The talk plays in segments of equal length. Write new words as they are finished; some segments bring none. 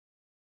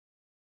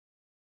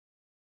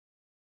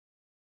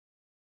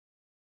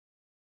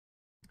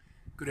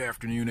Good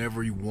afternoon,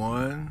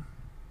 everyone.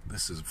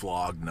 This is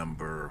vlog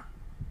number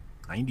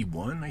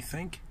 91, I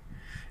think.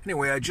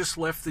 Anyway, I just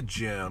left the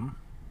gym,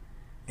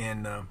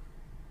 and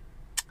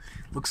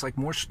looks like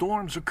more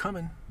storms are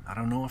coming. I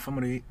don't know if I'm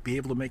going to be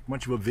able to make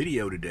much of a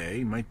video today.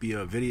 It might be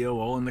a video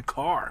all in the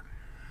car.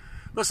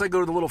 Unless I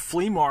go to the little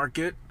flea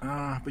market,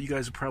 but you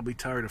guys are probably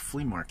tired of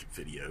flea market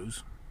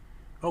videos.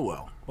 Oh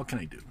well, what can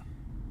I do?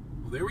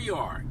 Well, there we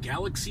are,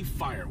 Galaxy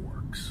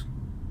Fireworks.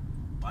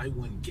 Buy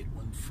one, get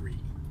one free.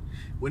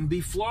 Wouldn't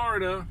be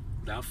Florida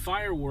without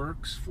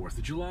fireworks. 4th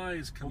of July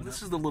is coming up.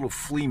 This is the little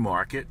flea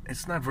market.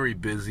 It's not very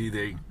busy.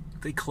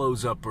 They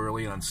close up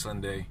early on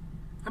Sunday.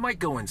 I might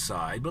go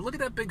inside, but look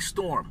at that big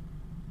storm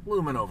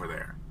looming over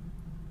there.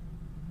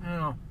 You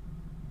know,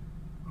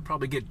 I'll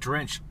probably get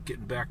drenched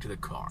getting back to the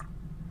car.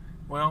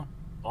 Well,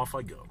 off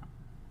I go.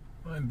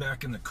 I'm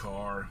back in the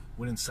car.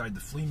 Went inside the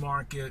flea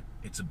market.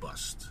 It's a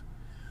bust.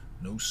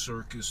 No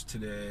circus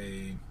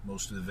today.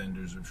 Most of the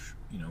vendors are,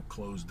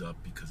 closed up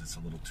because it's a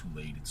little too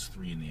late. It's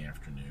 3 in the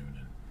afternoon,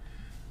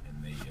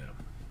 and they,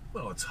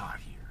 well, it's hot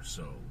here.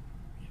 So,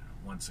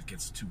 once it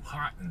gets too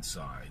hot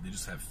inside, they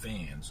just have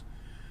fans.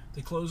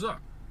 They close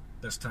up.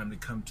 Best time to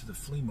come to the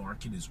flea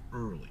market is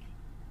early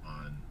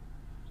on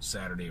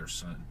Saturday or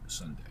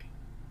Sunday.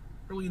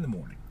 Early in the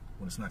morning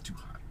when it's not too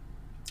hot.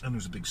 And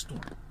there's a big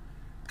storm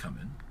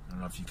coming. I don't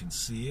know if you can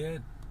see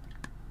it.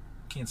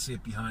 Can't see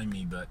it behind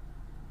me, but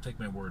take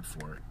my word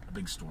for it. A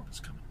big storm is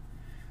coming.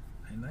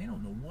 And I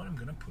don't know what I'm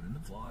going to put in the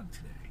vlog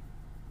today.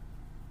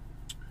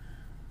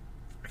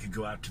 I could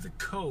go out to the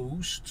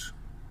coast.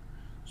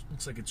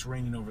 Looks like it's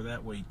raining over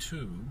that way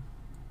too.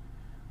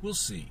 We'll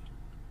see.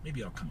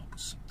 Maybe I'll come up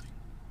with something.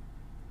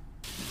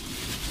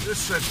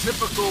 This is a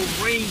typical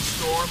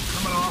rainstorm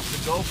coming off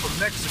the Gulf of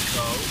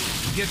Mexico.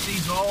 We get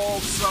these all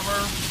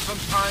summer,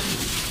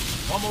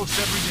 sometimes almost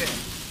every day.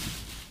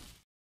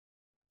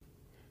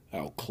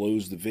 I'll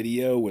close the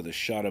video with a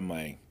shot of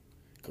my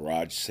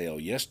garage sale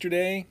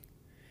yesterday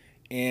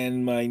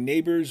and my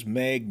neighbor's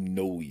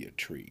magnolia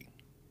tree.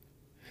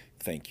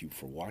 Thank you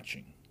for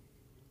watching.